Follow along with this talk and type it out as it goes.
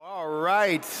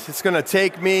right, it's going to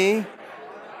take me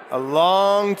a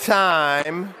long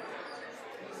time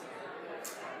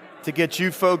to get you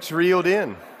folks reeled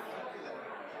in.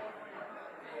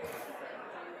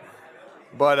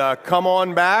 But come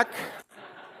on back.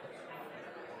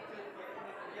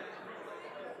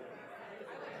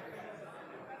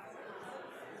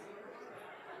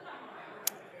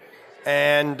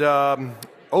 And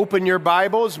open your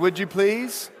Bibles, would you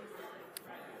please?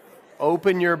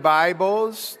 Open your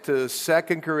Bibles to 2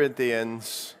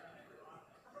 Corinthians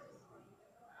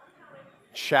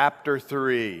chapter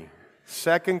 3.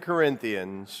 2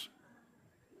 Corinthians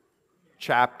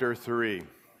chapter 3.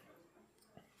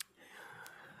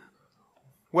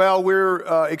 Well,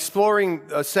 we're exploring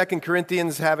 2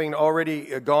 Corinthians, having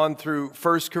already gone through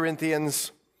 1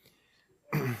 Corinthians.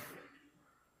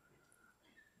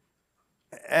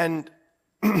 And,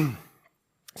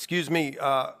 excuse me,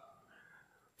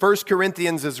 1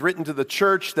 Corinthians is written to the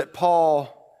church that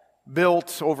Paul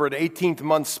built over an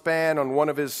 18-month span on one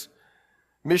of his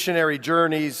missionary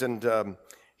journeys, and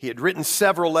he had written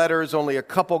several letters, only a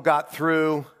couple got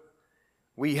through.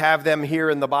 We have them here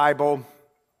in the Bible.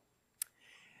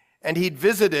 And he'd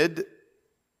visited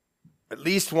at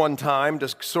least one time,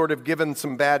 just sort of given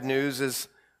some bad news,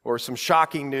 or some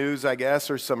shocking news, I guess,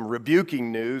 or some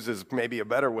rebuking news is maybe a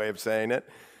better way of saying it,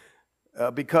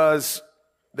 because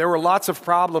there were lots of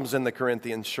problems in the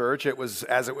Corinthian church. It was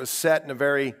set in a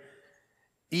very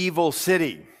evil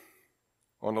city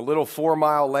on a little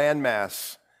 4-mile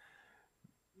landmass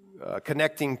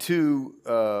connecting two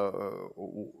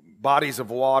bodies of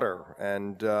water,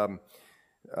 and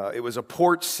it was a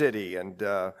port city, and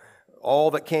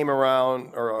all that came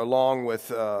around or along with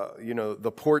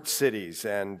the port cities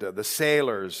and the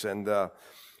sailors and the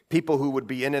people who would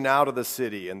be in and out of the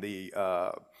city, and the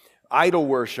idol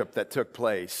worship that took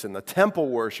place and the temple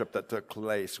worship that took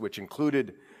place, which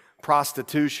included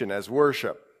prostitution as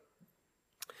worship.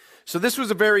 So this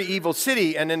was a very evil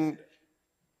city, and in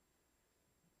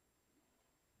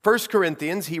 1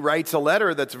 Corinthians, he writes a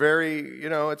letter that's very,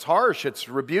 it's harsh, it's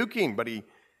rebuking, but he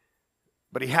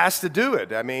has to do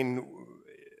it. I mean,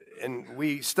 and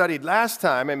we studied last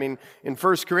time, in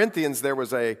 1 Corinthians, there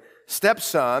was a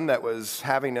stepson that was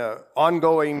having an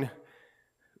ongoing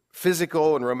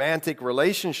physical and romantic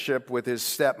relationship with his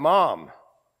stepmom.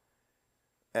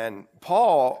 And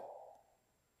Paul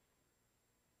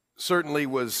certainly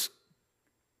was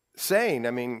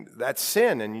saying, that's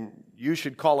sin, and you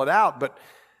should call it out.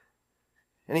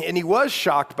 And he was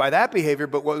shocked by that behavior,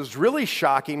 but what was really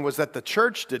shocking was that the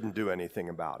church didn't do anything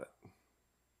about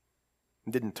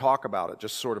it. Didn't talk about it,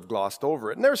 just sort of glossed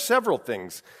over it. And there are several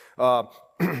things. The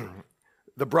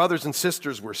brothers and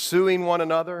sisters were suing one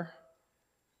another.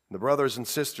 The brothers and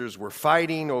sisters were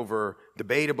fighting over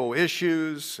debatable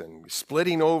issues and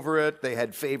splitting over it. They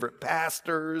had favorite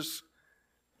pastors,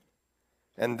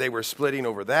 and they were splitting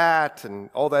over that and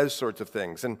all those sorts of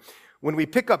things. And when we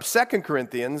pick up 2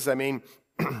 Corinthians,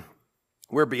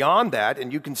 we're beyond that,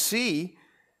 and you can see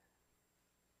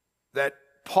that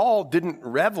Paul didn't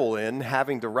revel in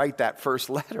having to write that first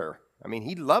letter.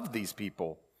 He loved these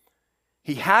people.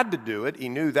 He had to do it, he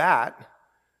knew that,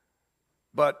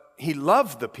 but he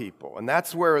loved the people, and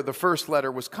that's where the first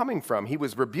letter was coming from. He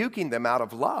was rebuking them out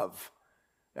of love,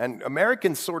 and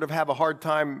Americans sort of have a hard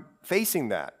time facing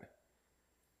that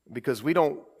because we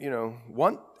don't,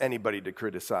 want anybody to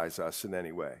criticize us in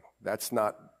any way. That's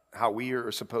not how we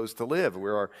are supposed to live.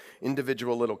 We're our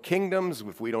individual little kingdoms.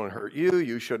 If we don't hurt you,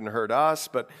 you shouldn't hurt us.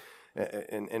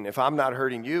 And if I'm not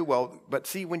hurting you, but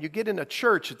see, when you get in a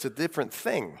church, it's a different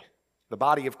thing. The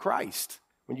body of Christ.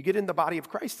 When you get in the body of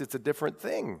Christ, it's a different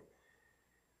thing.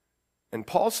 And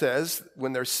Paul says,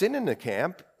 when there's sin in the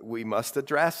camp, we must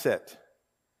address it.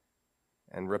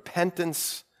 And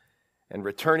repentance and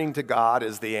returning to God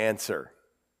is the answer.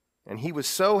 And he was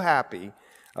so happy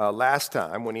last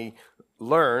time when he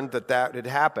learned that had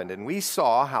happened. And we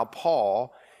saw how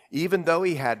Paul, even though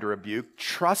he had to rebuke,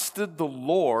 trusted the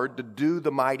Lord to do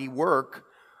the mighty work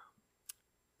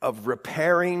of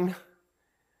repairing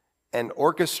and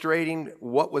orchestrating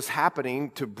what was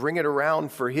happening to bring it around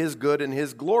for his good and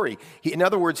his glory. In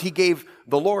other words, he gave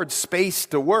the Lord space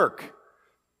to work.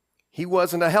 He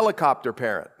wasn't a helicopter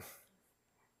parent.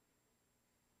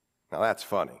 Now that's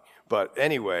funny, but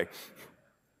anyway.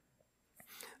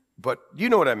 But you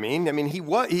know what I mean.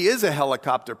 He is a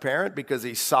helicopter parent because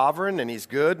he's sovereign and he's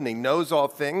good and he knows all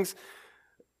things.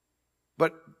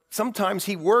 But sometimes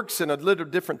he works in a little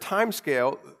different time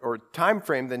scale or time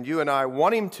frame than you and I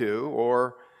want him to,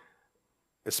 or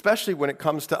especially when it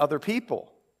comes to other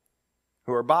people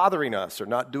who are bothering us or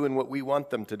not doing what we want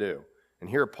them to do. And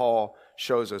here Paul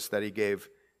shows us that he gave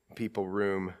people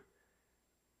room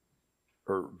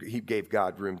or he gave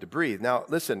God room to breathe. Now,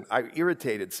 listen, I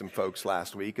irritated some folks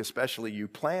last week, especially you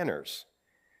planners.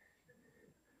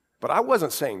 But I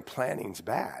wasn't saying planning's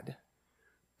bad.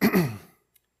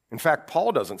 In fact,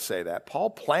 Paul doesn't say that. Paul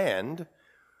planned,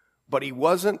 but he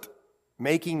wasn't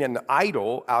making an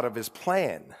idol out of his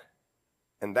plan.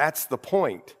 And that's the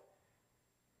point.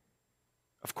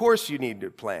 Of course you need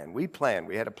to plan. We planned.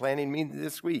 We had a planning meeting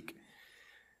this week.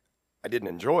 I didn't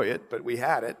enjoy it, but we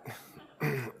had it.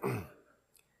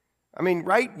 I mean,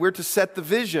 right? We're to set the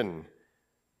vision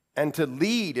and to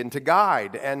lead and to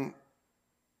guide. And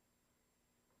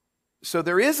so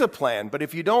there is a plan, but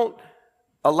if you don't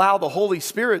allow the Holy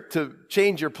Spirit to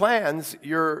change your plans,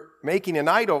 you're making an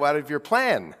idol out of your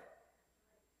plan.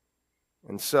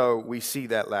 And so we see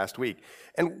that last week.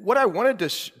 And what I wanted to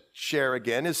share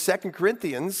again is 2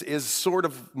 Corinthians is sort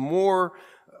of more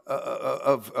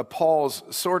of Paul's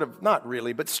sort of, not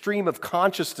really, but stream of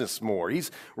consciousness more. He's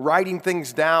writing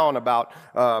things down about,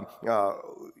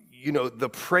 the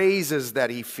praises that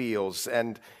he feels.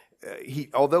 And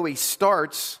although he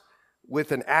starts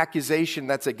with an accusation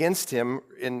that's against him,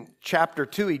 in chapter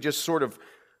 2, he just sort of,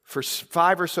 for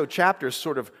 5 or so chapters,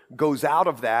 sort of goes out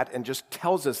of that and just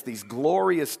tells us these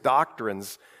glorious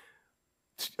doctrines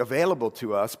available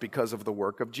to us because of the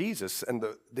work of Jesus. And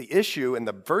the issue in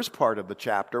the first part of the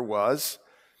chapter was,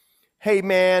 hey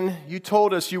man, you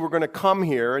told us you were going to come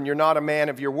here and you're not a man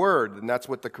of your word. And that's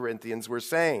what the Corinthians were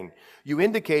saying. You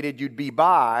indicated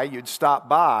you'd stop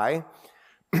by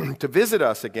to visit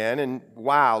us again, and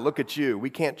wow, look at you. We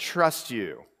can't trust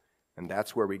you. And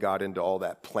that's where we got into all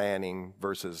that planning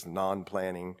versus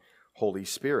non-planning Holy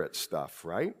Spirit stuff,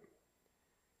 right?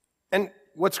 And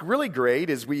what's really great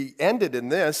is we ended in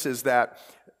this is that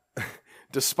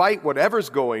despite whatever's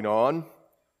going on,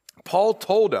 Paul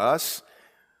told us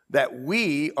that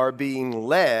we are being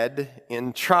led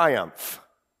in triumph.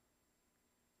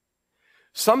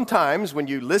 Sometimes when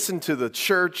you listen to the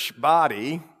church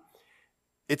body,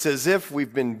 it's as if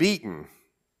we've been beaten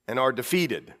and are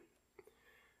defeated.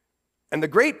 And the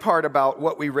great part about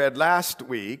what we read last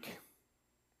week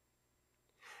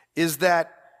is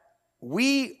that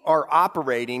we are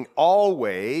operating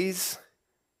always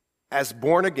as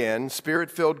born-again,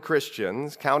 Spirit-filled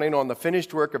Christians, counting on the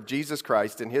finished work of Jesus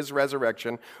Christ and his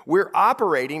resurrection. We're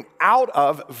operating out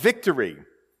of victory.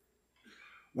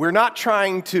 We're not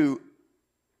trying to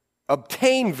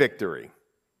obtain victory.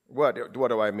 What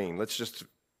do I mean? Let's just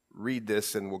read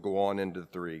this and we'll go on into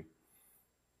 3.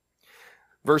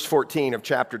 Verse 14 of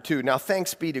chapter 2, now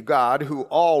thanks be to God who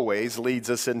always leads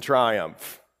us in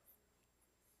triumph.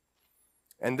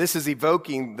 And this is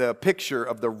evoking the picture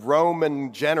of the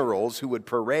Roman generals who would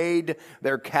parade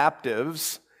their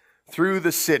captives through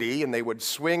the city, and they would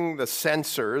swing the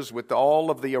censers with all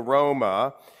of the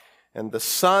aroma, and the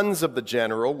sons of the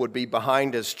general would be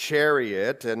behind his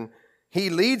chariot, and he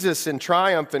leads us in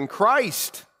triumph in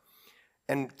Christ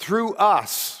and through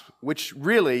us, which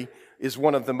really is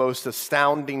one of the most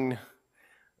astounding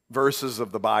verses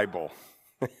of the Bible.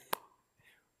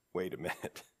 Wait a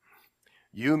minute.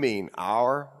 You mean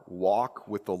our walk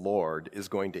with the Lord is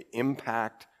going to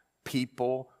impact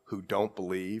people who don't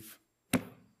believe?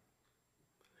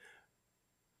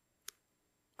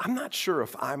 I'm not sure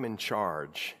if I'm in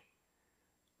charge,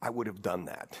 I would have done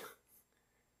that.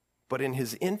 But in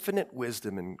his infinite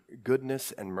wisdom and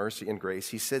goodness and mercy and grace,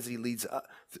 he says he leads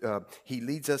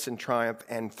us in triumph,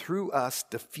 and through us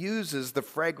diffuses the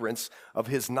fragrance of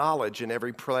his knowledge in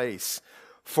every place.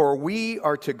 For we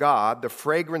are to God the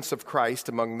fragrance of Christ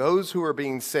among those who are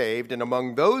being saved and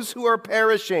among those who are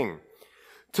perishing.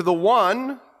 To the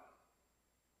one,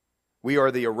 we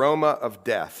are the aroma of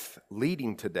death,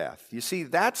 leading to death. You see,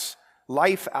 that's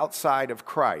life outside of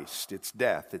Christ. It's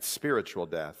death. It's spiritual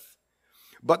death.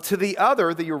 But to the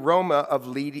other, the aroma of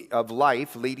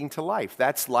life leading to life.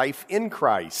 That's life in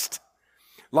Christ.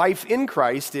 Life in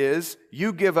Christ is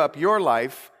you give up your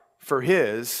life for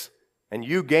his and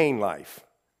you gain life.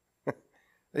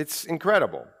 It's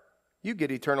incredible. You get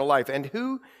eternal life. And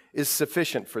who is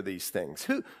sufficient for these things?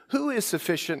 Who is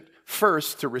sufficient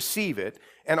first to receive it?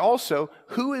 And also,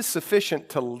 who is sufficient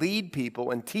to lead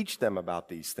people and teach them about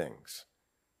these things?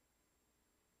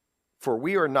 For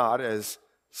we are not, as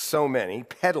so many,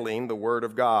 peddling the word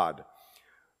of God,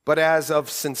 but as of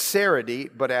sincerity,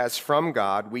 but as from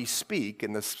God, we speak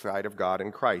in the sight of God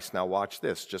in Christ. Now watch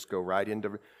this. Just go right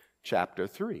into chapter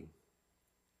 3.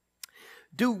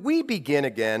 Do we begin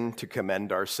again to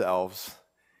commend ourselves?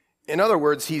 In other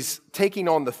words, he's taking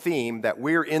on the theme that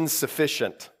we're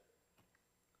insufficient.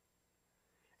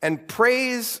 And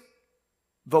praise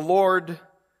the Lord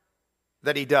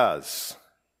that he does.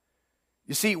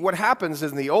 You see, what happens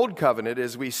in the old covenant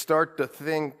is we start to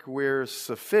think we're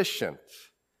sufficient.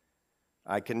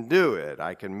 I can do it.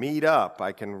 I can meet up.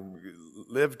 I can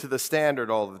live to the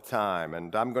standard all the time.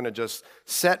 And I'm going to just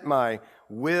set my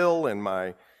will and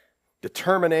my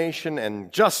determination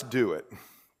and just do it.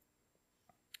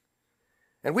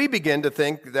 And we begin to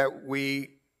think that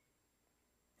we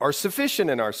are sufficient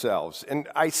in ourselves. And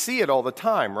I see it all the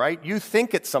time, right? You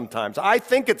think it sometimes. I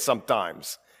think it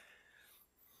sometimes.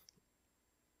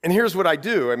 And here's what I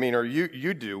do. Or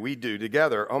you do, we do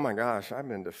together. Oh my gosh, I've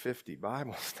been to 50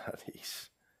 Bible studies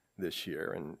this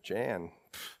year. And Jan,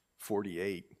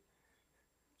 48.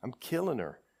 I'm killing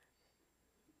her.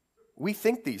 We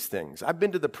think these things. I've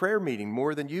been to the prayer meeting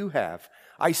more than you have.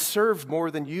 I serve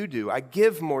more than you do. I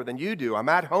give more than you do. I'm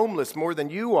at homeless more than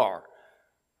you are.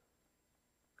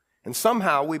 And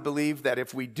somehow we believe that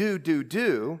if we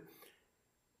do,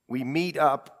 we meet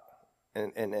up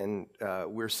and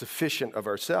we're sufficient of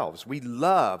ourselves. We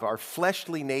love our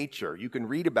fleshly nature. You can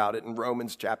read about it in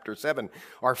Romans chapter 7.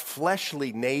 Our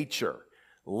fleshly nature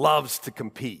loves to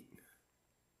compete.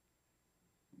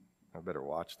 I better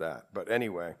watch that. But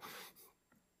anyway,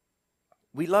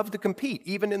 we love to compete,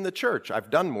 even in the church. I've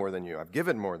done more than you. I've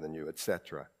given more than you,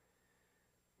 etc.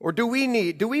 Or do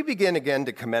we begin again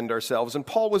to commend ourselves? And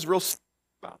Paul was real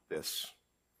about this.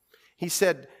 He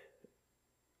said,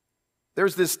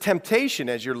 there's this temptation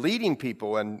as you're leading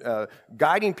people and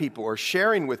guiding people or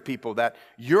sharing with people that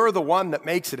you're the one that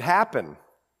makes it happen.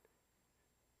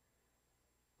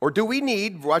 Or do we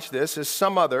need, watch this, as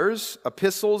some others,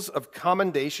 epistles of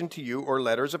commendation to you or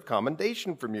letters of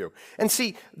commendation from you? And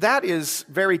see, that is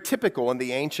very typical in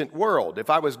the ancient world. If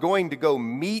I was going to go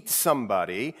meet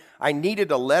somebody, I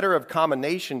needed a letter of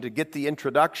commendation to get the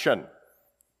introduction.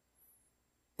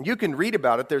 You can read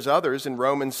about it. There's others in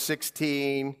Romans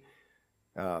 16,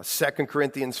 2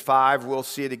 Corinthians 5. We'll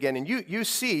see it again. And you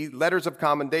see letters of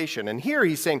commendation. And here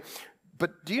he's saying,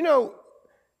 but do you know,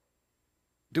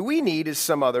 do we need, as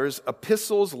some others,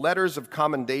 epistles, letters of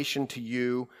commendation to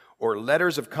you, or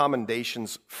letters of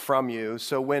commendations from you?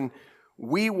 So when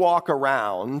we walk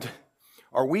around,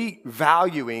 are we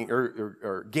valuing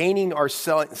or gaining our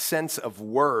sense of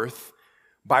worth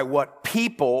by what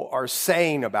people are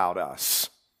saying about us?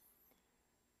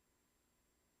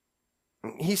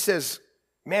 He says,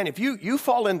 man, if you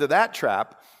fall into that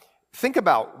trap, think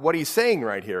about what he's saying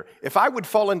right here. If I would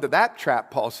fall into that trap,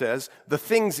 Paul says, the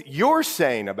things you're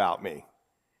saying about me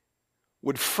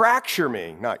would fracture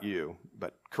me, not you,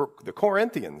 but the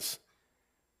Corinthians.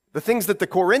 The things that the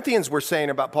Corinthians were saying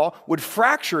about Paul would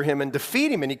fracture him and defeat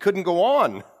him, and he couldn't go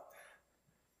on.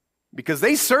 Because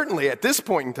they certainly, at this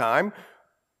point in time,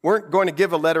 weren't going to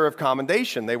give a letter of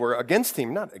commendation. They were against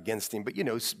him, not against him, but,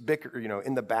 bicker,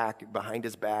 in the back, behind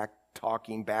his back,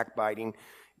 talking, backbiting.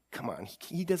 Come on,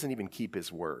 he doesn't even keep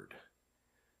his word.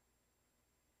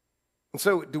 And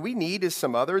so do we need, as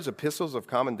some others, epistles of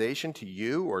commendation to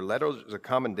you or letters of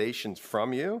commendations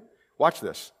from you? Watch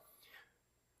this.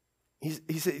 He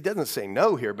doesn't say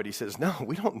no here, but he says, no,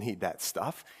 we don't need that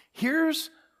stuff.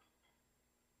 Here's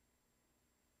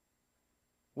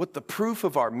what the proof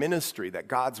of our ministry, that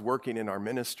God's working in our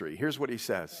ministry. Here's what he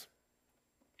says.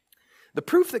 The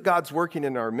proof that God's working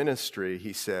in our ministry,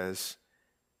 he says,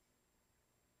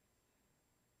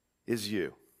 is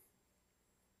you,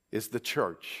 is the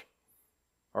church,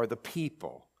 are the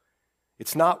people.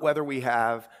 It's not whether we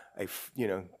have a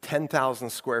 10,000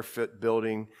 square foot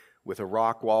building with a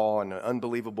rock wall and an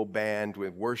unbelievable band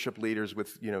with worship leaders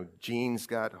with, jeans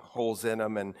got holes in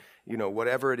them and,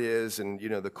 whatever it is, and,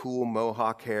 the cool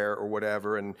mohawk hair or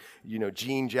whatever, and,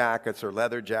 jean jackets or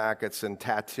leather jackets and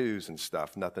tattoos and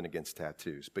stuff. Nothing against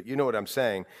tattoos, but you know what I'm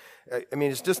saying.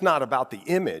 It's just not about the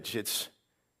image. It's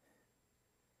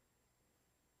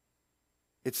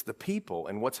the people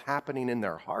and what's happening in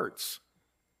their hearts.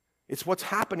 It's what's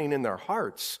happening in their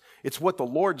hearts. It's what the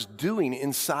Lord's doing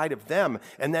inside of them.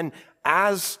 And then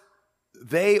as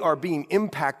they are being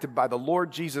impacted by the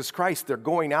Lord Jesus Christ, they're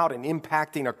going out and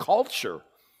impacting a culture.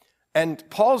 And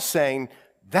Paul's saying,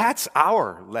 that's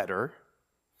our letter.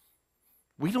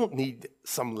 We don't need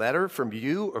some letter from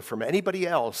you or from anybody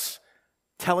else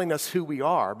telling us who we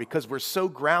are, because we're so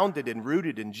grounded and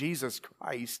rooted in Jesus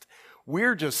Christ.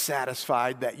 We're just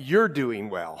satisfied that you're doing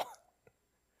well.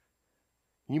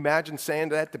 Can you imagine saying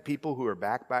that to people who are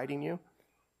backbiting you?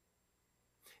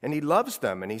 And he loves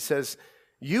them, and he says,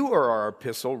 you are our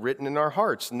epistle written in our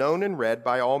hearts, known and read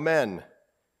by all men.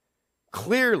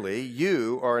 Clearly,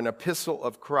 you are an epistle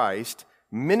of Christ,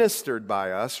 ministered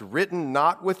by us, written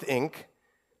not with ink,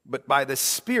 but by the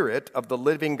Spirit of the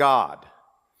living God.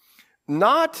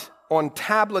 Not on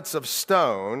tablets of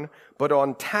stone, but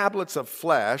on tablets of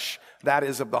flesh, that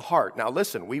is of the heart. Now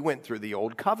listen, we went through the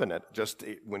old covenant just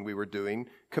when we were doing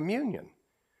communion.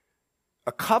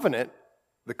 A covenant,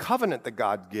 the covenant that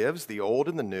God gives, the old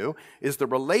and the new, is the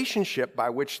relationship by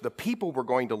which the people were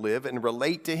going to live and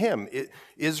relate to him.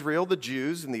 Israel, the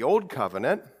Jews, in the old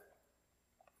covenant.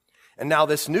 And now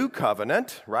this new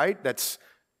covenant, right, that's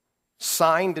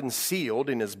signed and sealed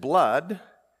in his blood,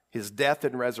 his death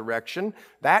and resurrection,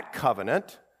 that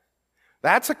covenant,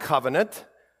 that's a covenant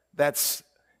that's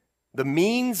the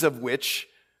means of which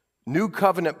new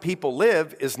covenant people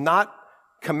live is not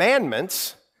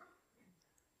commandments,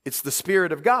 it's the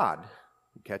Spirit of God.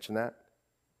 You catching that?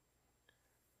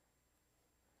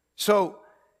 So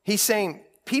he's saying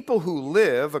people who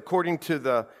live according to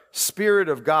the Spirit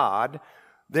of God,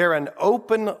 they're an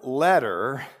open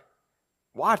letter.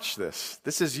 Watch this.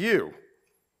 This is you.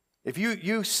 If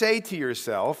you say to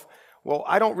yourself, well,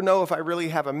 I don't know if I really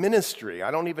have a ministry. I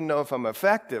don't even know if I'm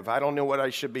effective. I don't know what I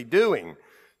should be doing.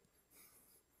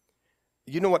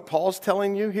 You know what Paul's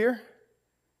telling you here?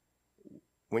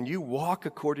 When you walk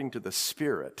according to the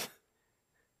Spirit,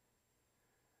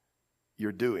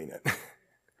 you're doing it.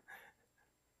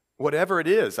 Whatever it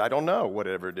is, I don't know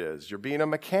whatever it is. You're being a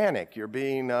mechanic, you're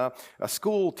being a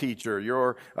school teacher,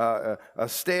 you're a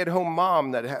stay-at-home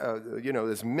mom that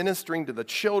is ministering to the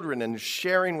children and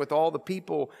sharing with all the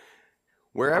people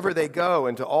wherever they go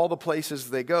and to all the places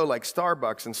they go, like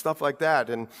Starbucks and stuff like that.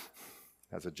 And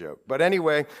that's a joke. But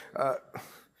anyway,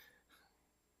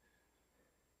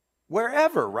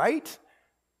 wherever, right?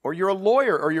 Or you're a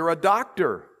lawyer, or you're a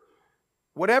doctor.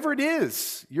 Whatever it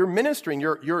is, you're ministering,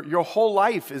 your whole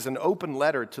life is an open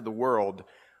letter to the world.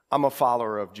 I'm a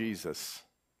follower of Jesus.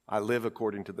 I live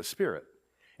according to the Spirit.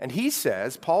 And he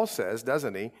says, Paul says,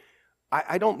 doesn't he,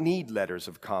 I don't need letters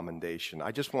of commendation.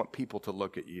 I just want people to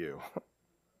look at you.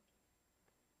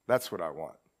 That's what I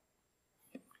want.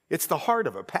 It's the heart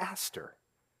of a pastor.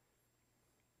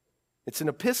 It's an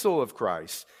epistle of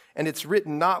Christ, and it's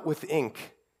written not with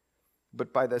ink,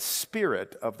 but by the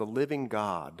Spirit of the living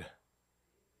God.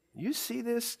 You see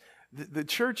this? The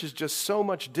church is just so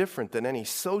much different than any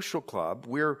social club.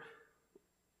 We're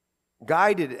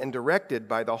guided and directed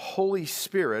by the Holy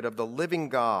Spirit of the living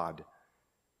God.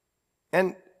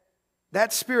 And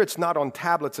that Spirit's not on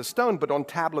tablets of stone, but on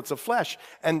tablets of flesh.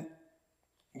 And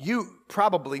you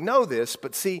probably know this,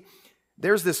 but see,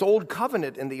 there's this old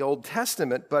covenant in the Old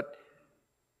Testament, but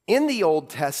in the Old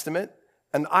Testament,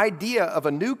 an idea of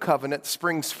a new covenant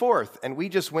springs forth, and we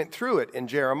just went through it in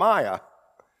Jeremiah.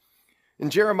 In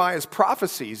Jeremiah's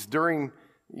prophecies during,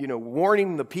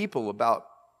 warning the people about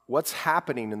what's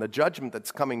happening and the judgment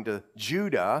that's coming to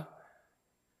Judah,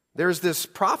 there's this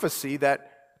prophecy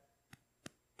that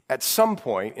at some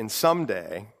point in some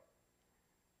day,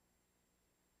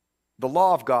 the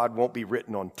law of God won't be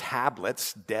written on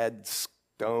tablets, dead,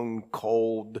 stone,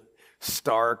 cold,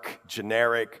 stark,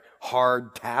 generic,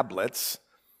 hard tablets.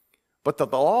 But the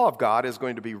law of God is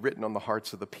going to be written on the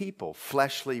hearts of the people,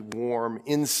 fleshly, warm,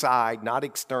 inside, not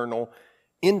external,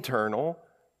 internal.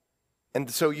 And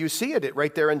so you see it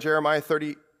right there in Jeremiah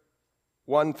 31.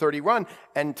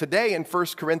 And today in 1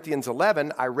 Corinthians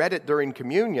 11, I read it during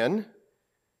communion,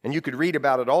 and you could read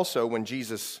about it also when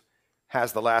Jesus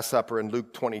has the Last Supper in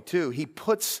Luke 22. He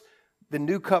puts the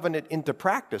new covenant into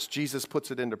practice. Jesus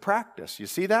puts it into practice. You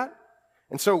see that?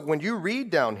 And so when you read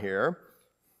down here,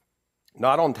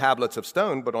 not on tablets of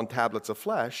stone, but on tablets of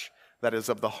flesh, that is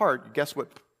of the heart, guess what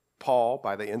Paul,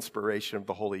 by the inspiration of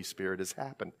the Holy Spirit, has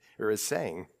happened, or is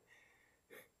saying?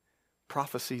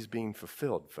 Prophecy's being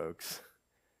fulfilled, folks.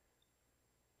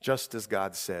 Just as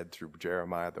God said through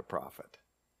Jeremiah the prophet.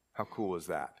 How cool is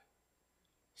that?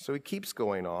 So he keeps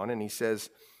going on, and he says,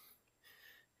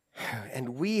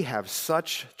 and we have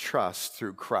such trust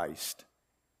through Christ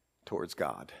towards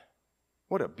God.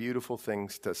 What a beautiful thing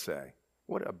to say.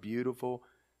 What a beautiful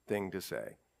thing to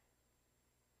say.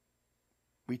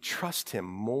 We trust him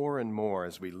more and more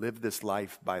as we live this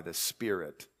life by the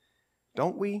Spirit.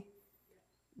 Don't we?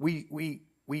 We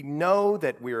know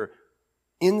that we're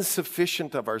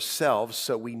insufficient of ourselves,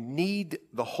 so we need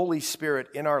the Holy Spirit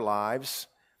in our lives.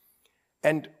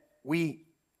 And we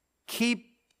keep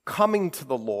coming to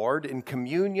the Lord in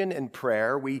communion and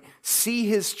prayer. We see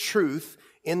his truth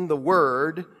in the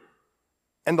Word,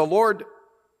 and the Lord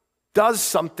does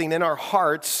something in our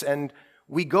hearts, and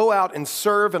we go out and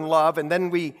serve and love, and then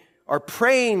we are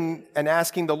praying and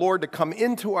asking the Lord to come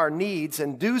into our needs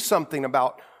and do something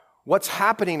about what's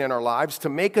happening in our lives to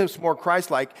make us more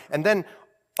Christ-like. And then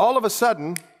all of a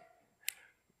sudden,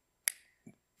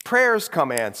 prayers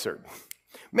come answered.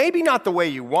 Maybe not the way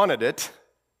you wanted it,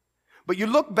 But you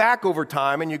look back over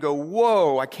time and you go,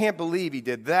 whoa, I can't believe he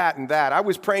did that and that. I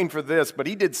was praying for this, but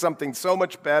he did something so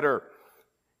much better.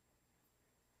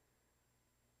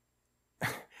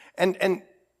 And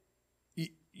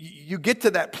you get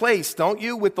to that place, don't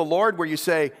you, with the Lord, where you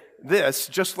say this,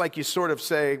 just like you sort of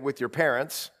say with your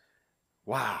parents,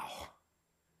 wow,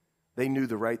 they knew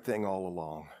the right thing all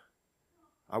along.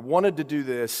 I wanted to do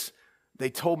this. They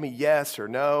told me yes or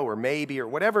no or maybe or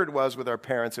whatever it was with our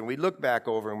parents, and we look back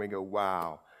over and we go,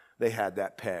 wow, they had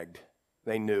that pegged.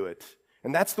 They knew it.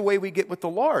 And that's the way we get with the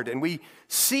Lord. And we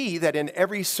see that in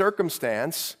every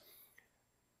circumstance,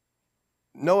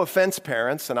 no offense,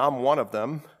 parents, and I'm one of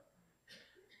them,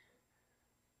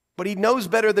 but he knows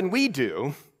better than we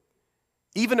do,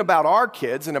 even about our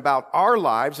kids and about our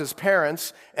lives as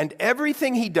parents, and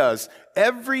everything he does,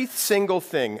 every single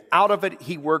thing, out of it,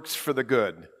 he works for the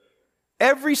good.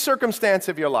 Every circumstance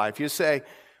of your life, you say,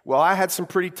 well, I had some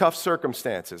pretty tough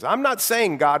circumstances. I'm not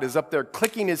saying God is up there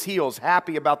clicking his heels,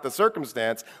 happy about the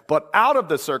circumstance, but out of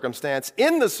the circumstance,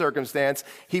 in the circumstance,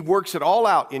 he works it all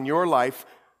out in your life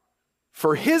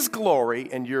for his glory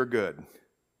and your good.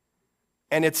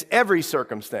 And it's every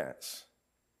circumstance.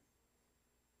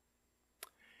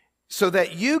 So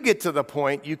that you get to the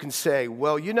point you can say,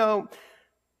 well, you know,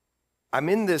 I'm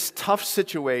in this tough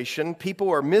situation.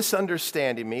 People are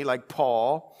misunderstanding me, like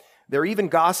Paul. They're even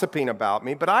gossiping about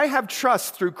me, but I have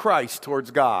trust through Christ towards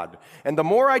God. And the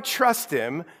more I trust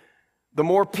him, the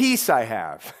more peace I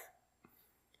have.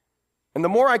 And the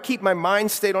more I keep my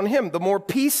mind stayed on him, the more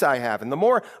peace I have. And the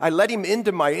more I let him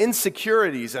into my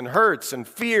insecurities and hurts and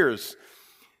fears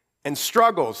and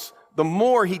struggles, the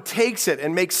more he takes it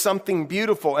and makes something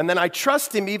beautiful. And then I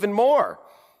trust him even more.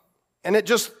 And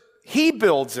he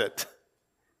builds it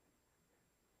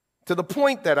to the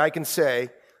point that I can say,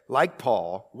 like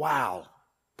Paul, wow,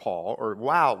 Paul, or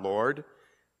wow, Lord,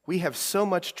 we have so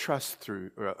much trust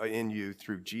in you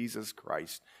through Jesus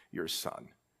Christ, your Son.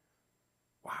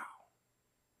 Wow.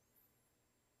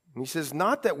 And he says,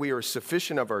 not that we are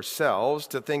sufficient of ourselves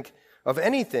to think of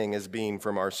anything as being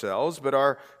from ourselves, but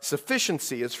our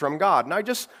sufficiency is from God. And I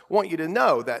just want you to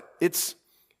know that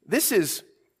this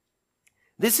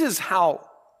is how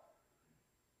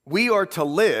we are to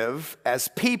live as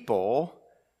people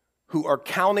who are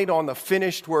counting on the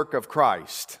finished work of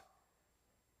Christ.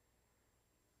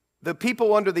 The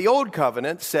people under the old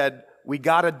covenant said, we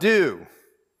got to do.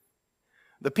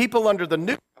 The people under the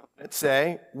new covenant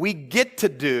say, we get to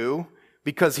do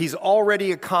because he's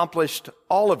already accomplished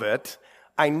all of it.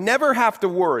 I never have to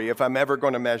worry if I'm ever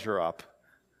going to measure up.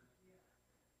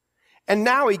 And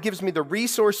now he gives me the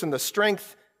resource and the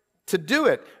strength to do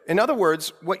it. In other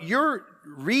words, what you're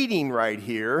reading right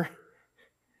here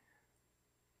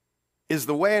is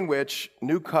the way in which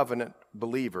New Covenant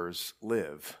believers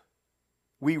live.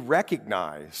 We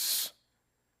recognize,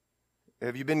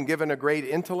 have you been given a great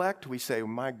intellect? We say,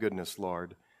 my goodness,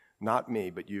 Lord, not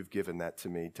me, but you've given that to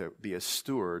me to be a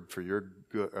steward for your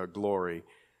glory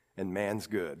and man's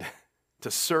good,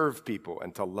 to serve people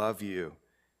and to love you.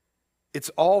 It's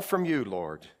all from you,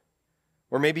 Lord.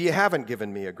 Or maybe you haven't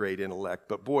given me a great intellect,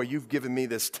 but boy, you've given me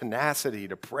this tenacity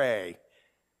to pray.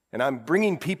 And I'm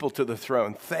bringing people to the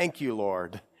throne. Thank you,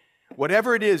 Lord.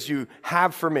 Whatever it is you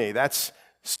have for me,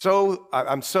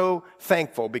 I'm so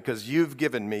thankful because you've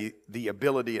given me the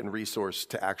ability and resource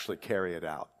to actually carry it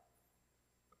out.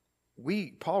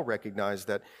 Paul recognized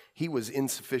that he was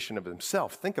insufficient of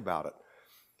himself. Think about it.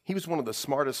 He was one of the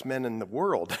smartest men in the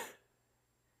world.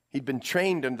 He'd been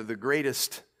trained under the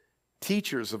greatest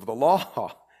teachers of the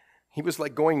law. He was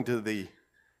like going to the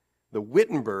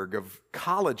Wittenberg of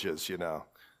colleges, you know.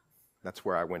 That's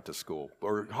where I went to school,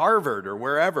 or Harvard, or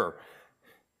wherever.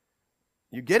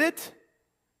 You get it?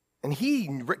 And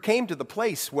he came to the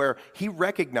place where he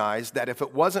recognized that if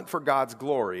it wasn't for God's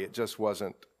glory, it just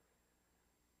wasn't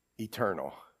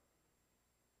eternal.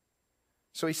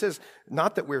 So he says,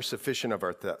 not that we're sufficient of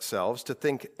ourselves to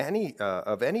think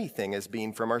of anything as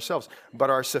being from ourselves, but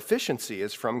our sufficiency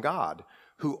is from God,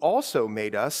 who also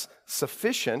made us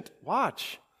sufficient,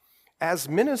 watch, as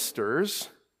ministers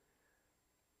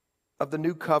of the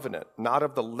new covenant, not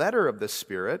of the letter of the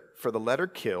Spirit, for the letter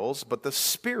kills, but the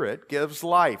Spirit gives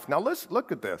life. Now let's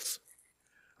look at this.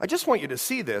 I just want you to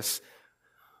see this.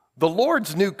 The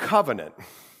Lord's new covenant,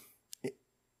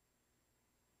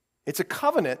 it's a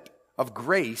covenant of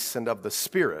grace and of the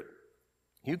Spirit.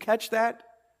 You catch that?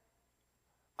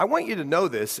 I want you to know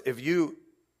this if you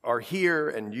are here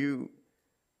and you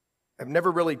have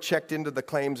never really checked into the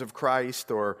claims of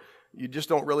Christ, or you just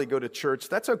don't really go to church,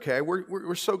 that's okay.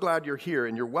 We're so glad you're here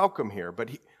and you're welcome here. But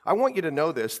I want you to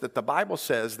know this, that the Bible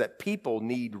says that people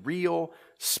need real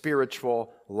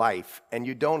spiritual life, and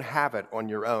you don't have it on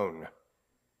your own.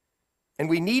 And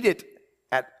we need it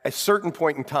at a certain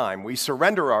point in time. We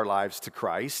surrender our lives to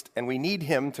Christ, and we need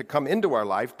Him to come into our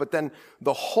life. But then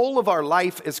the whole of our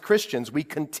life as Christians, we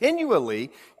continually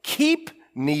keep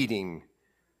needing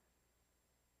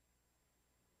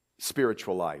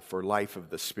spiritual life or life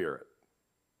of the Spirit.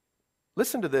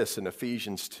 Listen to this in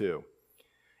Ephesians 2.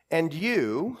 And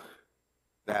you,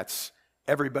 that's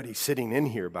everybody sitting in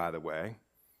here, by the way,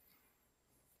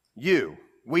 you,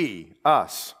 we,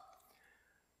 us,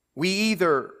 we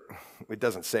either, it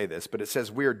doesn't say this, but it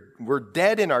says we're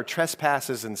dead in our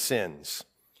trespasses and sins.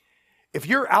 If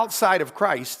you're outside of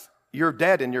Christ, you're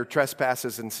dead in your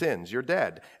trespasses and sins. You're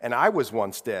dead. And I was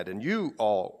once dead. And you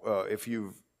all, if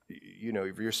you're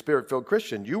a Spirit-filled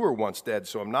Christian, you were once dead.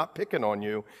 So I'm not picking on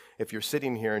you if you're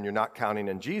sitting here and you're not counting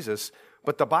in Jesus.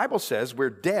 But the Bible says we're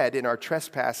dead in our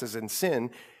trespasses and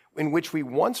sin, in which we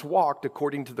once walked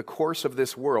according to the course of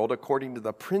this world, according to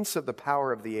the prince of the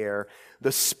power of the air,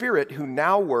 the spirit who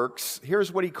now works,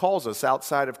 here's what he calls us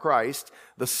outside of Christ,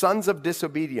 the sons of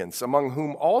disobedience, among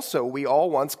whom also we all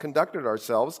once conducted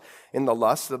ourselves in the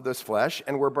lusts of this flesh,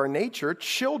 and were by nature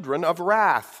children of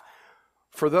wrath.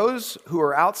 For those who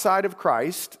are outside of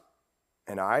Christ,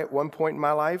 and I at one point in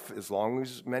my life, as long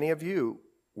as many of you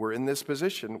were in this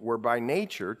position, were by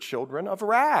nature children of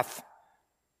wrath.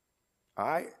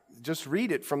 I just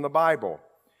read it from the Bible.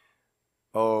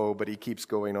 Oh, but he keeps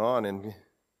going on in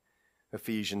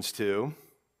Ephesians 2.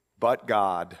 But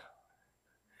God,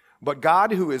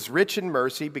 who is rich in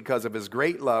mercy because of his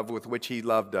great love with which he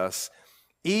loved us,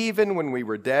 even when we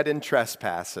were dead in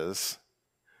trespasses,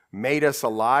 made us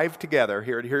alive together.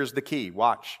 Here's the key.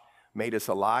 Watch. Made us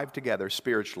alive together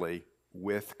spiritually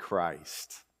with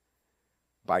Christ.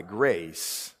 By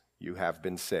grace, you have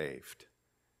been saved.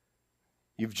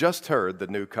 You've just heard the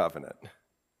new covenant.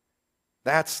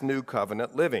 That's new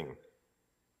covenant living.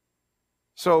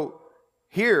 So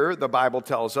here the Bible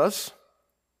tells us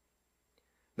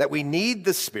that we need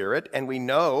the Spirit, and we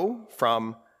know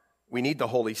we need the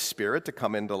Holy Spirit to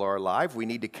come into our life. We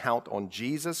need to count on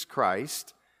Jesus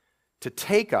Christ to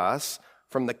take us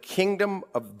from the kingdom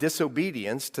of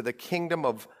disobedience to the kingdom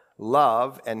of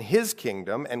love and his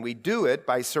kingdom, and we do it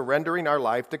by surrendering our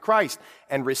life to Christ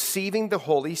and receiving the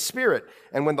Holy Spirit.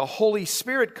 And when the Holy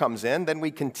Spirit comes in, then we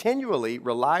continually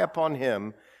rely upon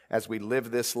him as we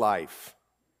live this life.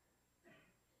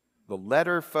 The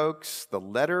letter, folks, the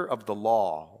letter of the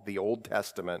law, the Old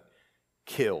Testament,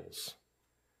 kills.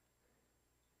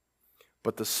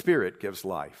 But the Spirit gives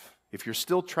life. If you're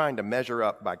still trying to measure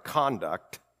up by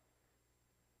conduct,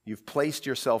 you've placed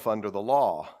yourself under the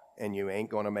law, and you ain't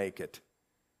going to make it.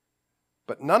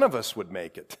 But none of us would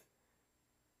make it.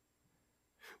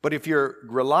 But if you're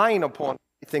relying upon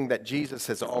anything that Jesus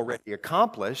has already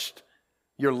accomplished,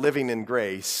 you're living in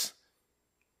grace,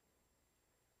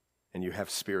 and you have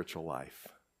spiritual life.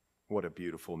 What a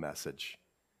beautiful message.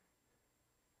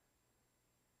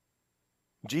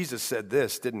 Jesus said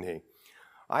this, didn't he?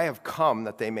 I have come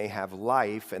that they may have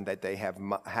life and that they have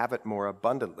it more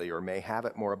abundantly, or may have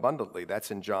it more abundantly. That's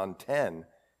in John 10.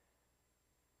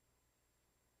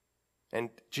 And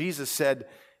Jesus said,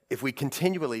 if we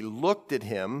continually looked at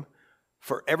him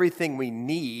for everything we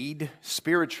need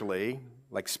spiritually,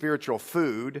 like spiritual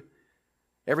food,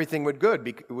 everything would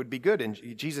be good.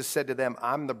 And Jesus said to them,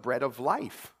 I'm the bread of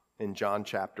life in John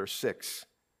chapter 6.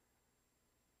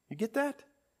 You get that?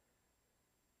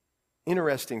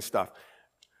 Interesting stuff.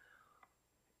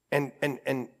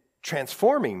 And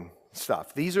transforming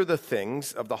stuff. These are the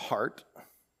things of the heart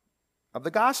of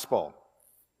the gospel.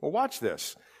 Well, watch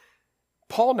this.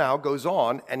 Paul now goes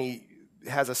on, and he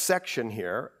has a section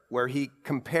here where he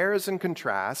compares and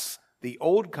contrasts the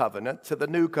old covenant to the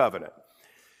new covenant.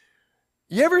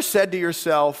 You ever said to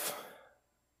yourself,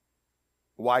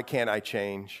 why can't I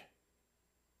change?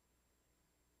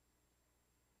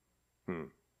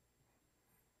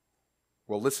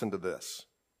 Well, listen to this.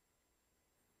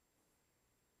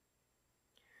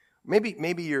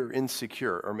 Maybe you're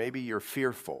insecure, or maybe you're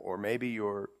fearful, or maybe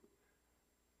you're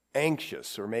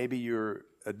anxious, or maybe you're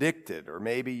addicted, or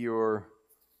maybe you're,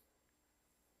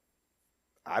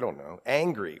 I don't know,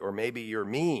 angry, or maybe you're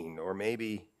mean, or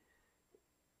maybe,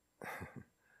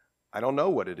 I don't know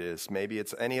what it is. Maybe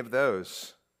it's any of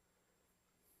those.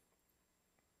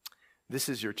 This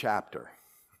is your chapter.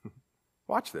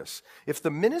 Watch this. If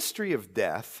the ministry of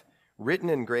death, written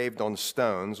engraved on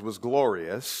stones, was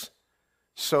glorious,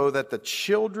 so that the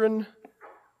children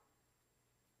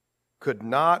could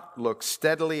not look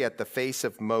steadily at the face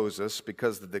of Moses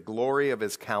because of the glory of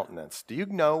his countenance. Do you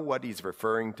know what he's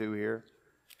referring to here?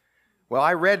 Well,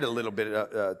 I read a little bit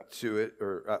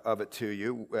of it to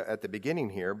you at the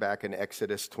beginning here, back in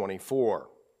Exodus 24.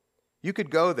 You could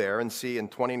go there and see in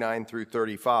 29 through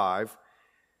 35,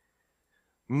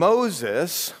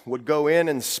 Moses would go in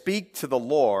and speak to the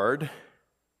Lord.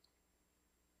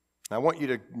 I want you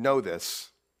to know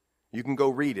this. You can go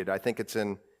read it. I think it's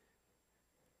in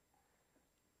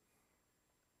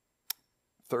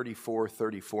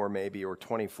 34 maybe, or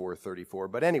 24.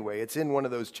 But anyway, it's in one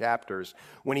of those chapters.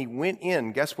 When he went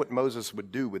in, guess what Moses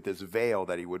would do with this veil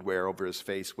that he would wear over his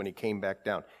face when he came back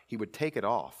down? He would take it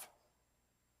off.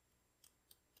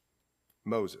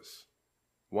 Moses,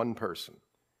 one person,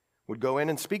 would go in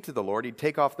and speak to the Lord. He'd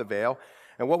take off the veil.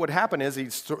 And what would happen is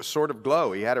he'd sort of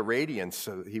glow. He had a radiance.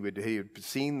 So he had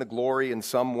seen the glory in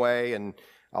some way. And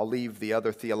I'll leave the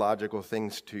other theological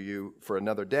things to you for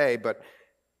another day. But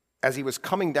as he was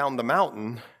coming down the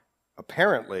mountain,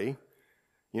 apparently,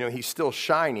 he's still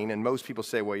shining. And most people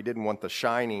say, well, he didn't want the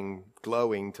shining,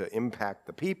 glowing to impact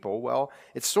the people. Well,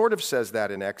 it sort of says that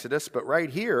in Exodus. But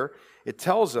right here, it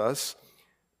tells us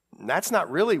that's not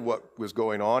really what was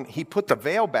going on. He put the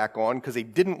veil back on because he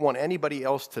didn't want anybody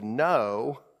else to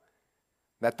know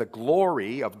that the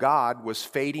glory of God was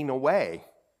fading away.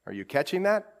 Are you catching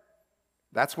that?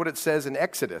 That's what it says in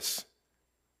Exodus.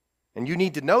 And you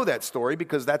need to know that story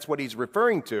because that's what he's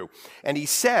referring to. And he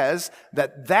says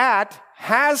that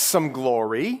has some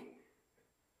glory,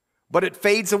 but it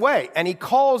fades away. And he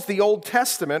calls the Old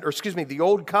Testament, the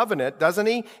Old Covenant, doesn't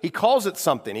he? He calls it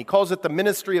something. He calls it the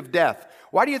ministry of death.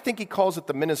 Why do you think he calls it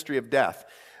the ministry of death?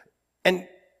 And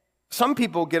some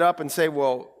people get up and say,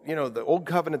 well, the Old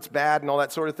Covenant's bad and all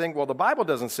that sort of thing. Well, the Bible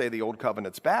doesn't say the Old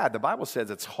Covenant's bad. The Bible says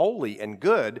it's holy and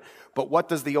good. But what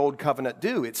does the Old Covenant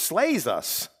do? It slays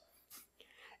us.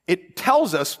 It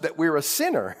tells us that we're a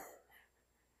sinner.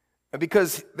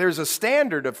 Because there's a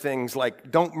standard of things like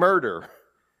don't murder.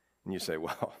 And you say,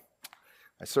 well,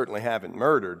 I certainly haven't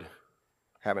murdered,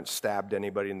 haven't stabbed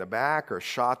anybody in the back or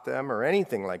shot them or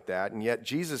anything like that. And yet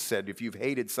Jesus said, if you've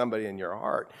hated somebody in your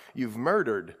heart, you've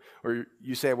murdered. Or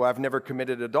you say, well, I've never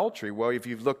committed adultery. Well, if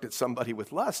you've looked at somebody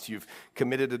with lust, you've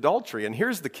committed adultery. And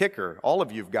here's the kicker. All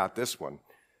of you have got this one,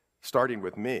 starting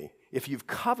with me. If you've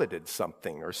coveted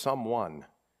something or someone,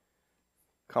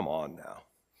 come on now.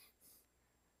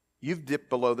 You've dipped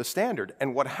below the standard.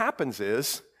 And what happens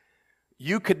is,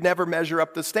 you could never measure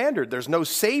up the standard. There's no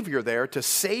Savior there to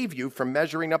save you from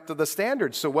measuring up to the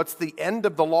standard. So what's the end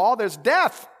of the law? There's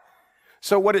death.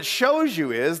 So what it shows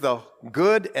you is the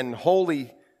good and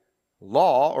holy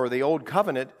law, or the Old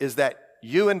Covenant, is that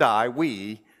you and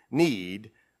we need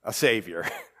a Savior.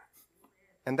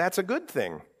 And that's a good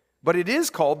thing. But it is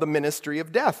called the ministry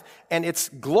of death. And its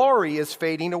glory is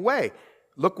fading away.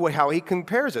 Look how he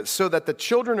compares it. So that the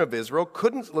children of Israel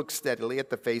couldn't look steadily at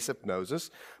the face of Moses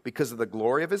because of the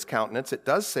glory of his countenance. It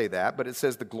does say that, but it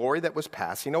says the glory that was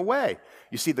passing away.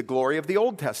 You see, the glory of the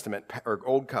Old Testament or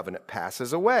Old Covenant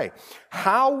passes away.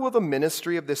 How will the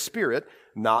ministry of the Spirit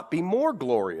not be more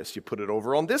glorious? You put it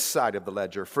over on this side of the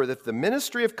ledger. For if the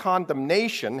ministry of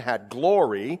condemnation had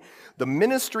glory, the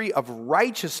ministry of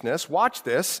righteousness, watch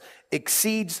this,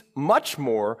 exceeds much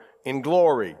more in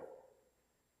glory.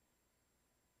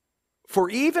 For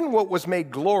even what was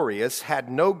made glorious had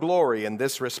no glory in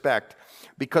this respect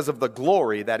because of the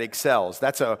glory that excels.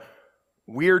 That's a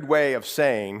weird way of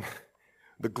saying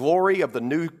the glory of the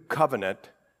new covenant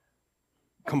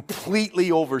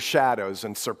completely overshadows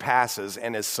and surpasses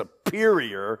and is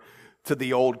superior to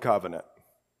the old covenant.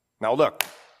 Now look,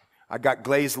 I got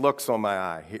glazed looks on my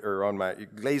eye, or on my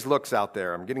glazed looks out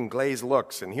there. I'm getting glazed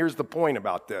looks, and here's the point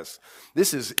about this.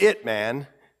 This is it, man.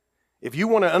 If you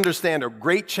want to understand a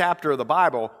great chapter of the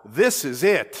Bible, this is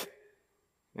it.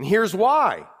 And here's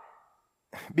why.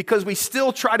 Because we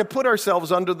still try to put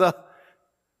ourselves under the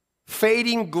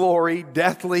fading glory,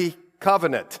 deathly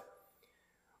covenant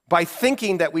by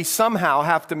thinking that we somehow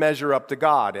have to measure up to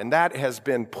God, and that has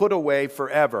been put away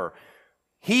forever.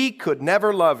 He could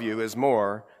never love you as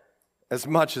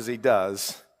much as he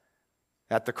does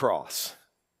at the cross.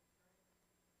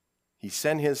 He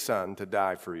sent his son to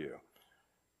die for you.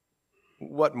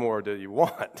 What more do you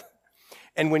want?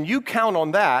 And when you count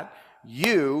on that,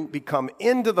 you become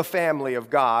into the family of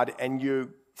God, and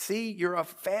you're a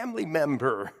family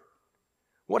member.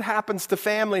 What happens to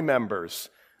family members?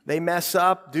 They mess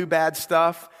up, do bad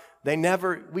stuff.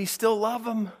 We still love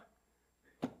them.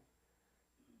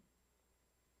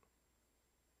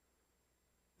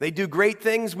 They do great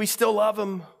things, we still love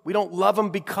them. We don't love them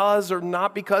because or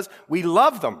not because. We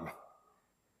love them.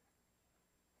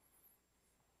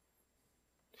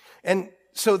 And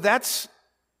so that's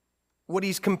what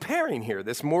he's comparing here,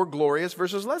 this more glorious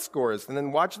versus less glorious. And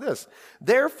then watch this.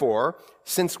 Therefore,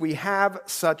 since we have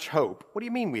such hope, what do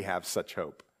you mean we have such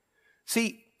hope?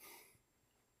 See,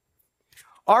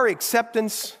 our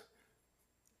acceptance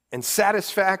and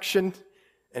satisfaction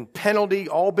and penalty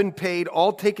all been paid,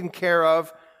 all taken care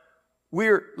of.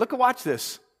 Watch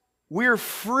this. We're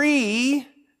free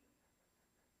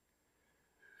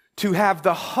to have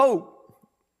the hope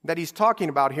that he's talking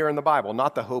about here in the Bible.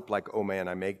 Not the hope like, oh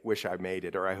man, wish I made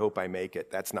it, or I hope I make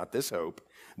it. That's not this hope.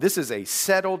 This is a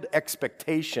settled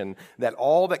expectation that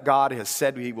all that God has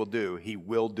said he will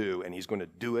do, and he's going to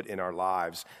do it in our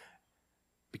lives.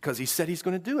 Because he said he's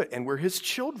going to do it, and we're his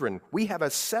children. We have a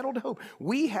settled hope.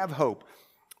 We have hope.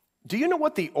 Do you know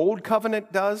what the old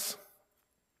covenant does?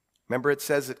 Remember it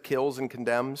says it kills and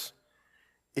condemns?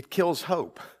 It kills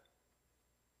hope.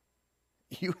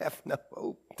 You have no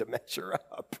hope to measure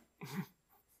up.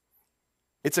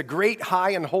 It's a great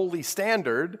high and holy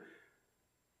standard,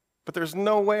 but there's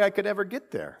no way I could ever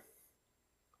get there.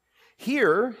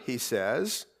 Here, he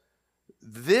says,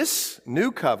 this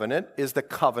new covenant is the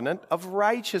covenant of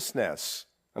righteousness.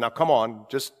 Now, come on,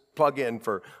 just plug in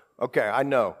for, okay, I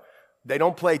know. They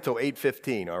don't play till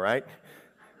 8:15, all right?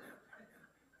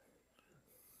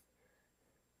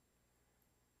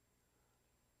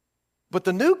 But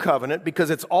the new covenant, because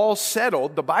it's all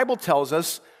settled, the Bible tells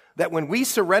us that when we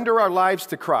surrender our lives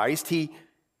to Christ, he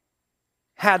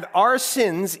had our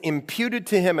sins imputed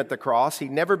to him at the cross. He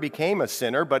never became a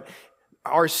sinner, but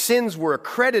our sins were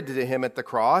accredited to him at the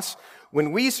cross.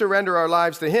 When we surrender our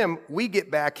lives to him, we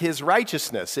get back his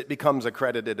righteousness. It becomes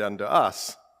accredited unto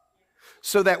us.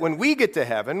 So that when we get to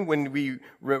heaven, when we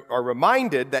are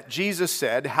reminded that Jesus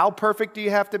said, how perfect do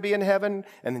you have to be in heaven?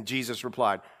 And then Jesus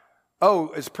replied, oh,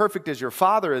 as perfect as your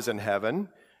Father is in heaven,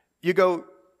 you go,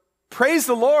 praise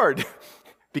the Lord,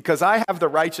 because I have the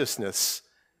righteousness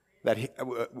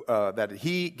that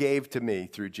he gave to me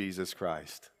through Jesus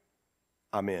Christ.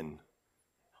 I'm in.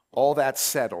 All that's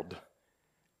settled,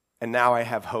 and now I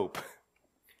have hope.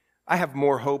 I have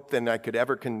more hope than I could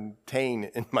ever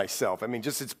contain in myself. I mean,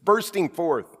 just it's bursting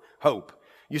forth hope.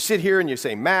 You sit here and you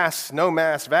say, masks, no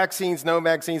masks, vaccines, no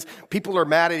vaccines. People are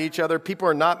mad at each other. People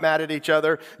are not mad at each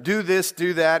other. Do this,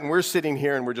 do that. And we're sitting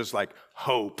here and we're just like,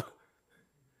 hope.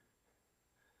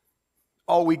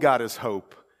 All we got is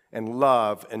hope and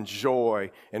love and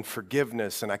joy and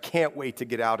forgiveness. And I can't wait to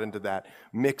get out into that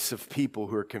mix of people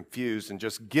who are confused and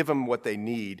just give them what they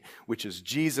need, which is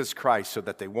Jesus Christ, so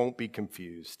that they won't be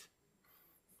confused.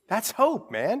 That's hope,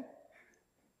 man.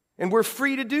 And we're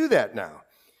free to do that now.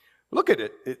 Look at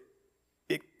it.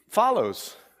 It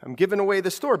follows. I'm giving away the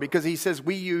story because he says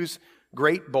we use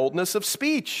great boldness of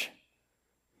speech.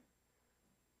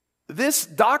 This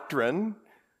doctrine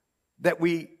that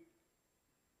we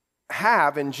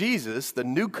have in Jesus, the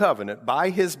new covenant, by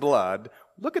his blood,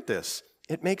 look at this.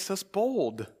 It makes us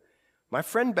bold. My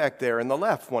friend back there in the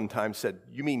left one time said,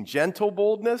 you mean gentle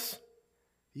boldness?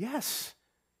 Yes,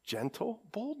 gentle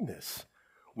boldness.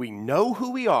 We know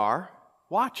who we are.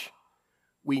 Watch.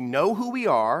 We know who we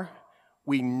are,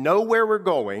 we know where we're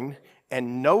going,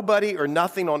 and nobody or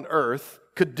nothing on earth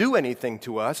could do anything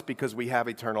to us because we have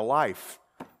eternal life.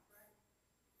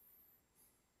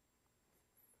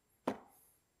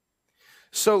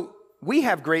 So we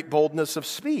have great boldness of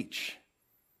speech.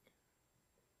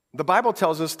 The Bible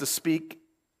tells us to speak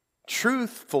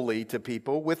truthfully to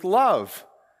people with love.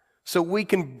 So we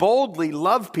can boldly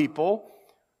love people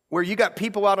where you got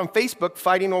people out on Facebook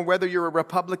fighting on whether you're a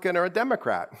Republican or a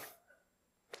Democrat.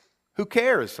 Who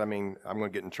cares? I mean, I'm going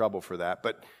to get in trouble for that,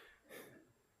 but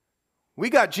we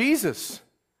got Jesus.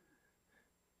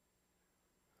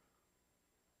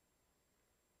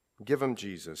 Give him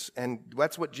Jesus. And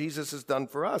that's what Jesus has done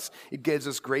for us. It gives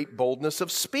us great boldness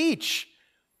of speech.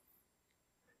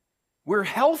 We're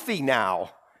healthy now.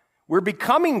 We're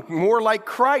becoming more like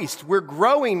Christ. We're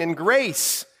growing in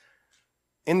grace,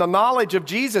 in the knowledge of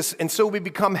Jesus, and so we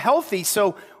become healthy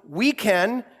so we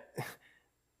can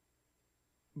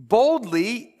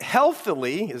boldly,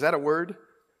 healthily, is that a word?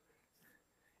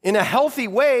 In a healthy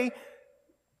way,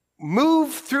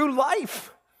 move through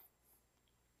life.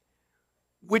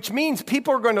 Which means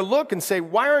people are going to look and say,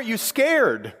 why aren't you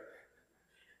scared?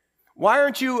 Why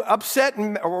aren't you upset?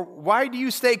 Or why do you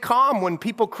stay calm when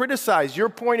people criticize your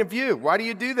point of view? Why do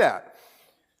you do that?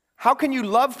 How can you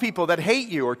love people that hate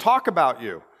you or talk about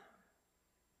you?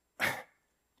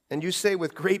 And you say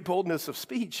with great boldness of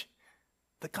speech,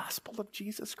 the gospel of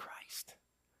Jesus Christ.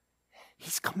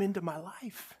 He's come into my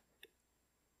life.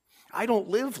 I don't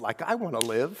live like I want to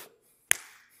live.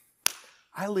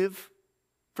 I live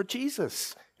for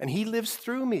Jesus, and he lives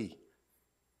through me.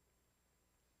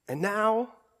 And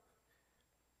now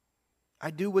I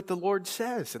do what the Lord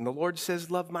says. And the Lord says,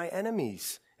 love my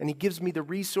enemies. And he gives me the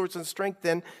resource and strength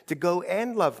then to go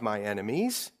and love my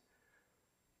enemies.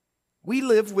 We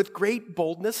live with great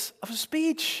boldness of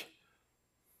speech.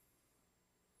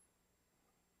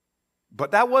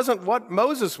 But that wasn't what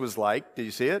Moses was like. Do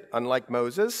you see it? Unlike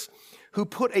Moses, who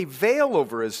put a veil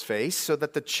over his face so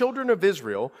that the children of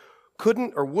Israel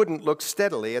couldn't or wouldn't look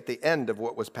steadily at the end of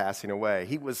what was passing away.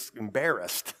 He was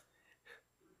embarrassed.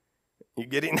 You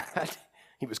getting that?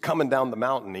 He was coming down the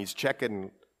mountain. He's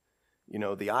checking, the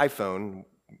iPhone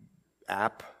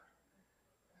app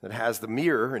that has the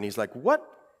mirror, and he's like, what?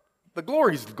 The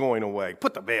glory's going away.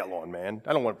 Put the veil on, man.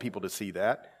 I don't want people to see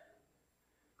that.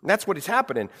 And that's what is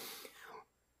happening.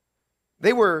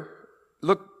 They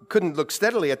couldn't look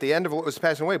steadily at the end of what was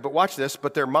passing away, but watch this,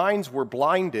 but their minds were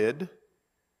blinded.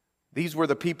 These were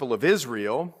the people of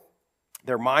Israel.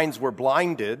 Their minds were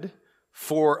blinded,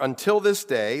 for until this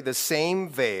day, the same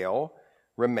veil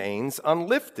remains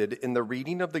unlifted in the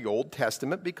reading of the Old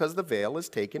Testament because the veil is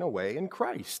taken away in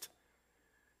Christ.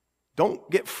 Don't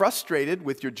get frustrated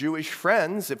with your Jewish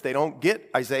friends if they don't get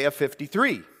Isaiah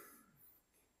 53,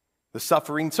 the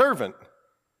suffering servant.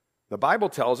 The Bible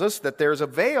tells us that there's a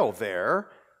veil there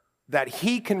that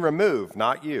he can remove,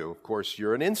 not you. Of course,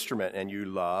 you're an instrument, and you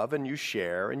love, and you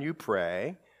share, and you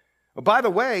pray. Well, by the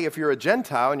way, if you're a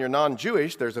Gentile and you're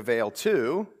non-Jewish, there's a veil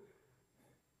too.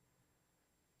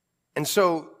 And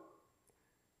so,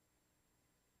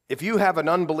 if you have an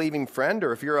unbelieving friend,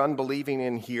 or if you're unbelieving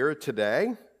in here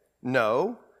today,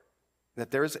 know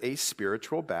that there's a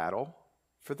spiritual battle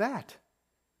for that.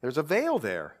 There's a veil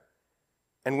there.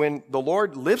 And when the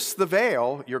Lord lifts the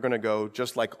veil, you're going to go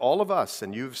just like all of us,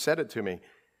 and you've said it to me,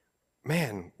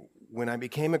 man, when I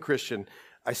became a Christian,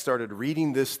 I started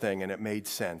reading this thing and it made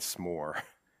sense more.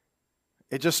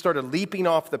 It just started leaping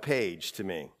off the page to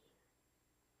me.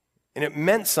 And it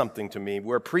meant something to me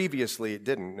where previously it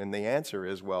didn't. And the answer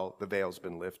is, well, the veil's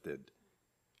been lifted.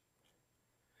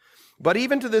 But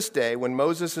even to this day, when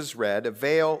Moses is read, a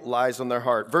veil lies on their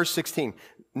heart. Verse 16,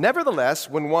 nevertheless,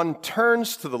 when one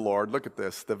turns to the Lord, look at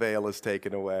this, the veil is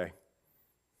taken away.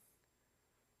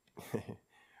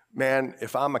 Man,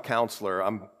 if I'm a counselor,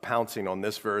 I'm pouncing on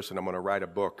this verse and I'm going to write a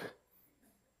book.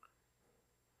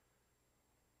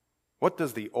 What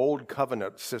does the old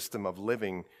covenant system of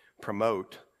living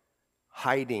promote?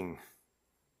 Hiding.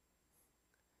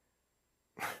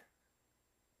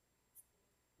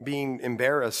 Being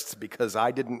embarrassed because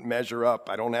I didn't measure up.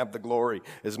 I don't have the glory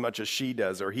as much as she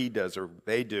does or he does or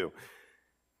they do.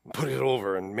 Put it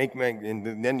over and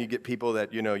and then you get people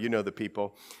that, you know the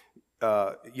people.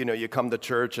 You come to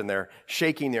church and they're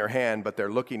shaking their hand, but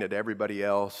they're looking at everybody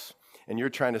else. And you're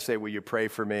trying to say, will you pray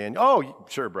for me? And, oh,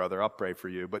 sure, brother, I'll pray for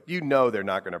you. But you know they're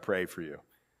not going to pray for you.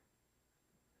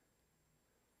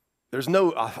 There's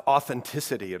no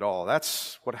authenticity at all.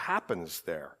 That's what happens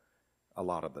there a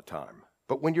lot of the time.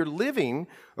 But when you're living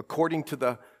according to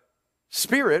the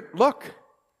Spirit, look,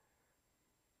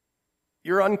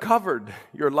 you're uncovered.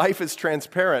 Your life is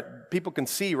transparent. People can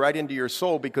see right into your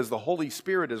soul because the Holy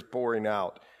Spirit is pouring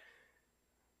out.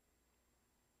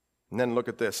 And then look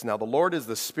at this. Now the Lord is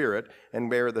the Spirit, and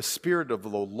where the Spirit of the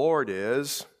Lord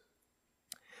is,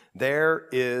 there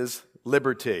is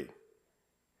liberty.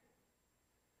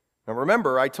 Now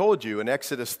remember, I told you in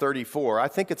Exodus 34, I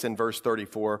think it's in verse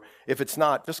 34. If it's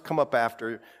not, just come up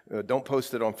after. Don't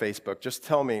post it on Facebook. Just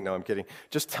tell me. No, I'm kidding.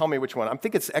 Just tell me which one. I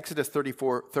think it's Exodus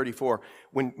 34.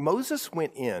 When Moses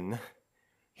went in,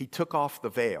 he took off the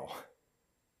veil.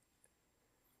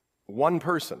 One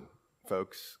person,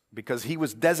 folks, because he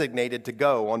was designated to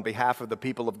go on behalf of the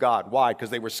people of God. Why? Because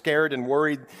they were scared and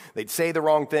worried they'd say the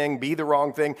wrong thing, be the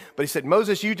wrong thing. But he said,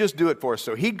 Moses, you just do it for us.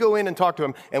 So he'd go in and talk to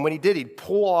him, and when he did, he'd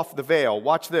pull off the veil.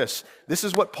 Watch this. This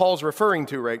is what Paul's referring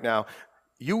to right now.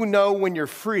 You know when you're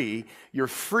free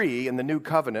in the new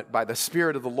covenant by the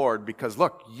Spirit of the Lord, because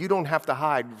look, you don't have to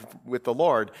hide with the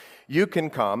Lord. You can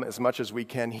come, as much as we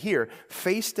can here,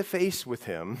 face to face with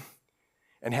him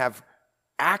and have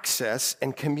access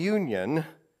and communion,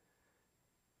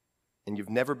 and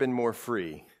you've never been more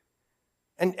free.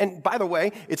 And by the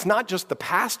way, it's not just the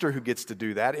pastor who gets to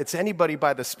do that. It's anybody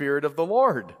by the Spirit of the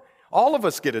Lord. All of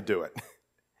us get to do it.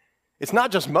 It's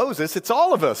not just Moses, it's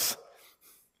all of us.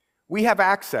 We have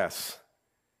access.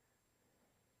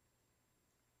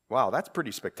 Wow, that's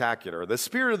pretty spectacular. The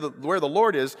Spirit of where the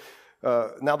Lord is,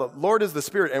 now the Lord is the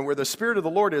Spirit, and where the Spirit of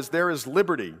the Lord is, there is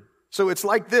liberty. So it's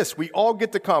like this. We all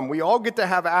get to come. We all get to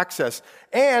have access.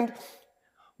 And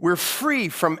we're free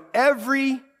from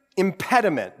every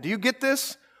impediment. Do you get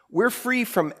this? We're free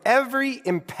from every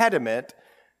impediment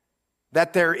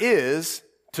that there is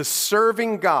to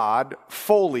serving God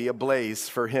fully ablaze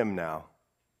for Him now.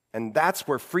 And that's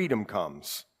where freedom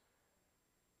comes.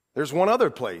 There's one other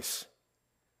place.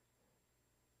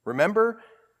 Remember,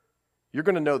 you're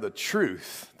going to know the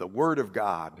truth, the Word of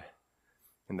God,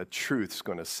 and the truth's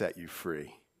going to set you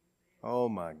free. Oh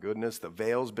my goodness, the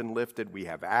veil's been lifted. We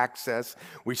have access.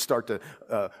 We start to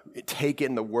take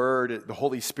in the Word. The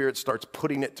Holy Spirit starts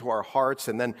putting it to our hearts.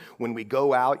 And then when we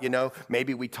go out,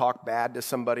 maybe we talk bad to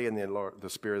somebody and the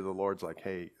Spirit of the Lord's like,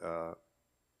 hey,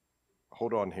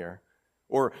 hold on here.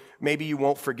 Or maybe you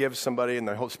won't forgive somebody and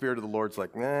the Holy Spirit of the Lord's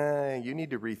like, nah, you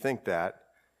need to rethink that.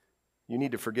 You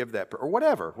need to forgive that. Or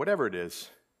whatever it is.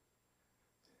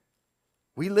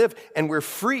 We live and we're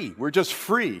free. We're just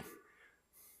free.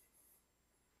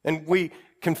 And we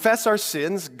confess our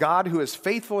sins. God, who is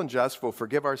faithful and just, will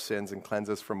forgive our sins and cleanse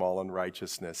us from all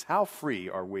unrighteousness. How free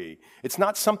are we? It's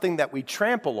not something that we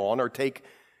trample on or take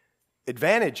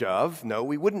advantage of. No,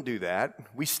 we wouldn't do that.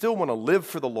 We still want to live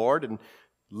for the Lord and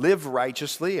live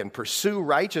righteously and pursue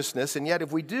righteousness. And yet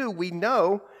if we do, we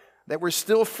know that we're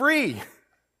still free.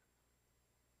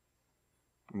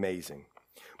 Amazing.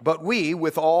 But we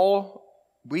all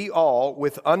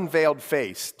with unveiled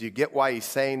face. Do you get why he's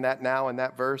saying that now in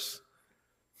that verse?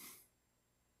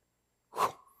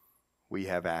 We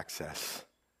have access.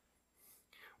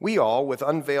 We all with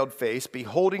unveiled face,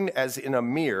 beholding as in a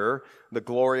mirror the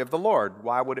glory of the Lord.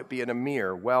 Why would it be in a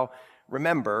mirror? Well,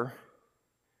 remember,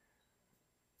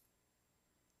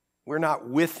 we're not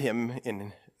with him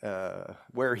in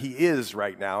where he is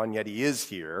right now, and yet he is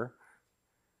here.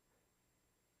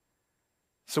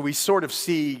 So we sort of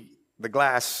see the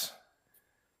glass,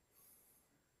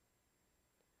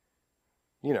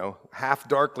 half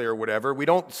darkly or whatever. We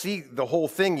don't see the whole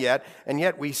thing yet, and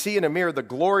yet we see in a mirror the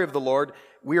glory of the Lord.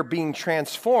 We are being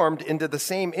transformed into the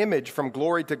same image from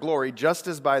glory to glory, just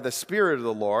as by the Spirit of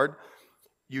the Lord.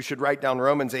 You should write down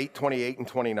Romans 8:28 and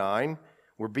 29.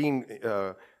 We're being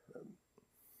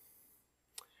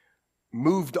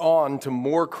moved on to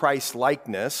more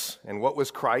Christ-likeness. And what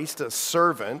was Christ? A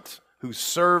servant who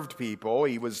served people.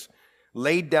 He was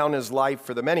laid down his life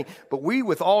for the many. But we,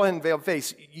 with all unveiled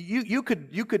face, you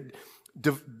could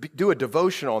do a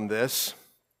devotion on this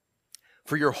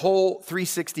for your whole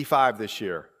 365 this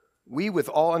year. We, with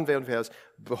all unveiled face,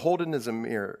 beholding as a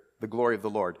mirror the glory of the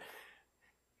Lord.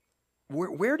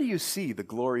 Where do you see the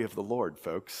glory of the Lord,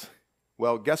 folks?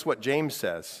 Well, guess what James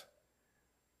says?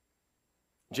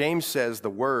 James says the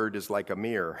Word is like a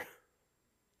mirror.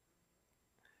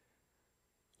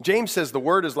 James says the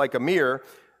Word is like a mirror.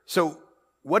 So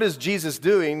what is Jesus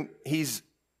doing?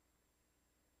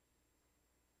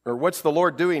 What's the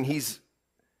Lord doing? He's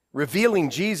revealing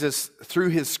Jesus through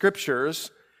his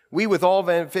scriptures. We with all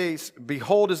face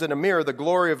behold as in a mirror the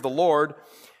glory of the Lord.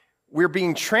 We're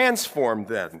being transformed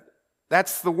then.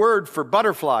 That's the word for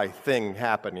butterfly thing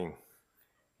happening.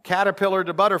 Caterpillar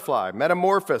to butterfly,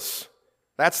 metamorphosis.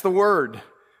 That's the word.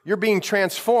 You're being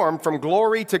transformed from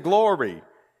glory to glory.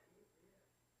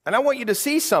 And I want you to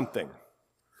see something.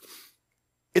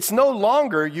 It's no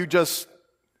longer you just,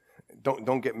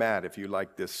 don't get mad if you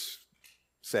like this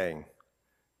saying,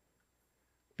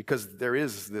 because there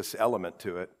is this element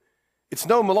to it. It's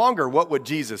no longer what would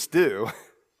Jesus do,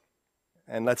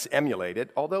 and let's emulate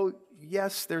it. Although,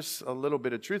 yes, there's a little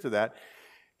bit of truth to that.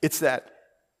 It's that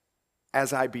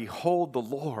as I behold the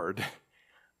Lord,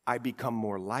 I become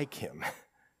more like him.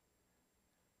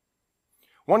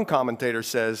 One commentator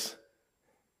says,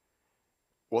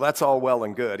 well, that's all well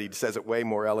and good. He says it way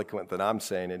more eloquent than I'm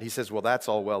saying it. He says, well, that's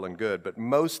all well and good, but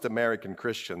most American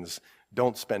Christians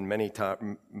don't spend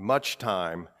much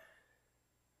time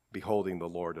beholding the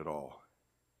Lord at all.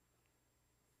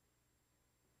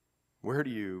 Where do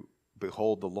you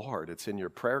behold the Lord? It's in your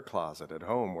prayer closet at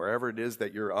home, wherever it is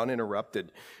that you're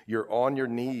uninterrupted. You're on your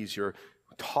knees, you're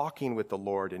talking with the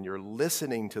Lord, and you're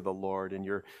listening to the Lord, and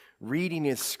you're reading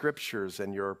his scriptures,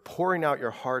 and you're pouring out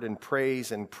your heart in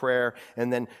praise and prayer.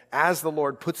 And then as the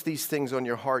Lord puts these things on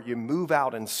your heart, you move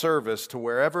out in service to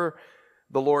wherever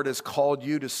the Lord has called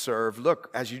you to serve.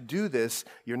 Look, as you do this,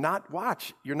 you're not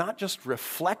just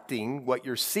reflecting what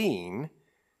you're seeing,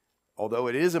 although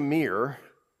it is a mirror.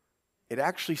 It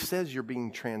actually says you're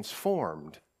being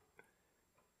transformed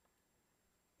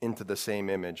into the same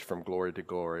image from glory to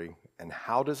glory. And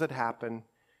how does it happen?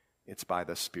 It's by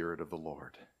the Spirit of the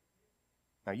Lord.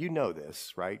 Now, you know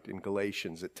this, right? In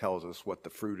Galatians, it tells us what the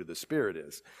fruit of the Spirit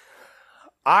is.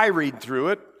 I read through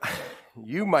it.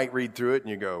 You might read through it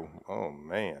and you go, oh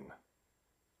man,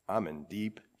 I'm in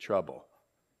deep trouble.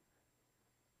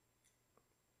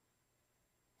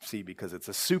 See, because it's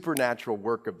a supernatural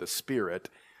work of the Spirit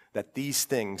that these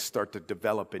things start to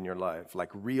develop in your life, like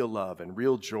real love and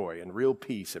real joy and real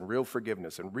peace and real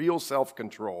forgiveness and real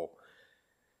self-control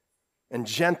and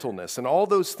gentleness and all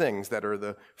those things that are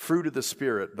the fruit of the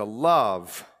Spirit, the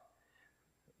love,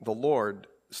 the Lord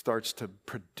starts to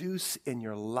produce in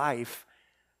your life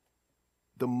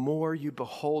the more you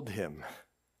behold Him.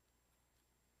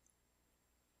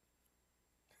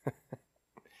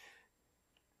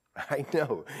 I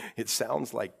know it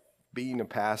sounds like being a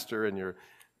pastor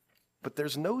but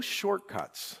there's no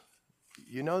shortcuts.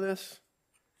 You know this?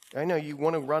 I know you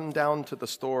want to run down to the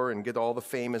store and get all the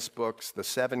famous books, the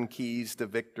 7 Keys to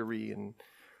Victory and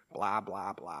blah,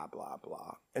 blah, blah, blah,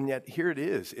 blah. And yet here it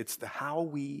is. It's how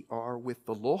we are with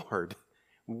the Lord.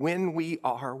 When we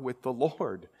are with the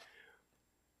Lord.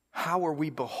 How are we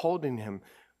beholding Him?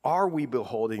 Are we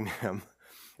beholding Him?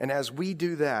 And as we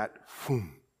do that,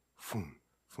 boom, boom,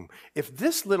 boom. If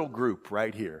this little group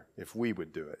right here, if we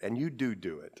would do it, and you do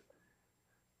it,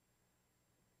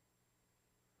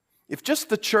 if just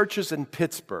the churches in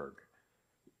Pittsburgh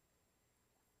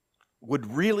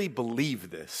would really believe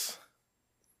this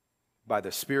by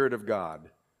the Spirit of God,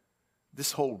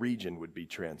 this whole region would be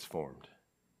transformed.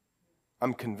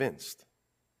 I'm convinced.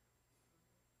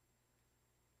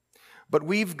 But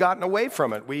we've gotten away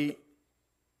from it. We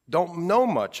don't know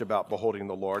much about beholding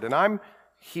the Lord. And I'm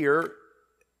here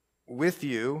with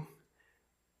you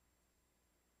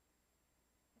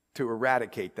to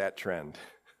eradicate that trend.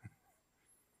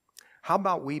 How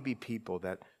about we be people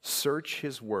that search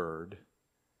His Word,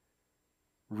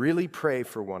 really pray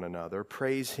for one another,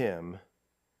 praise Him,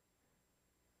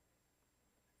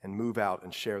 and move out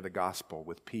and share the gospel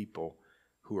with people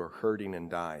who are hurting and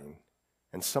dying.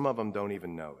 And some of them don't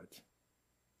even know it.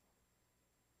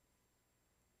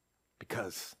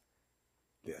 Because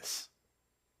this.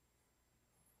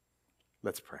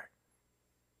 Let's pray.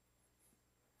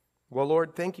 Well,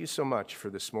 Lord, thank you so much for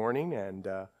this morning, and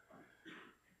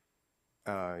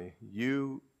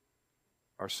you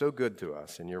are so good to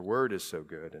us, and your word is so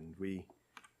good, and we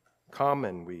come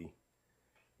and we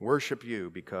worship you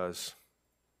because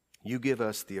you give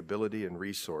us the ability and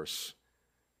resource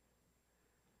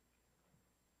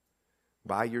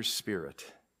by your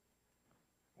Spirit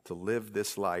to live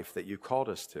this life that you called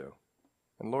us to.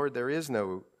 And Lord, there is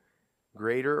no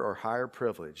greater or higher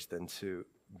privilege than to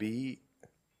be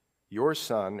your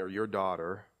son or your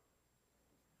daughter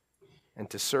and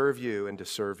to serve you and to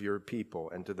serve your people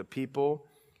and to the people,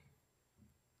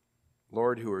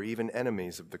 Lord, who are even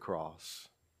enemies of the cross.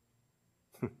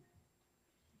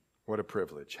 What a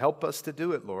privilege. Help us to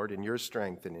do it, Lord, in your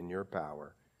strength and in your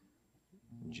power.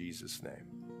 In Jesus'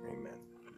 name.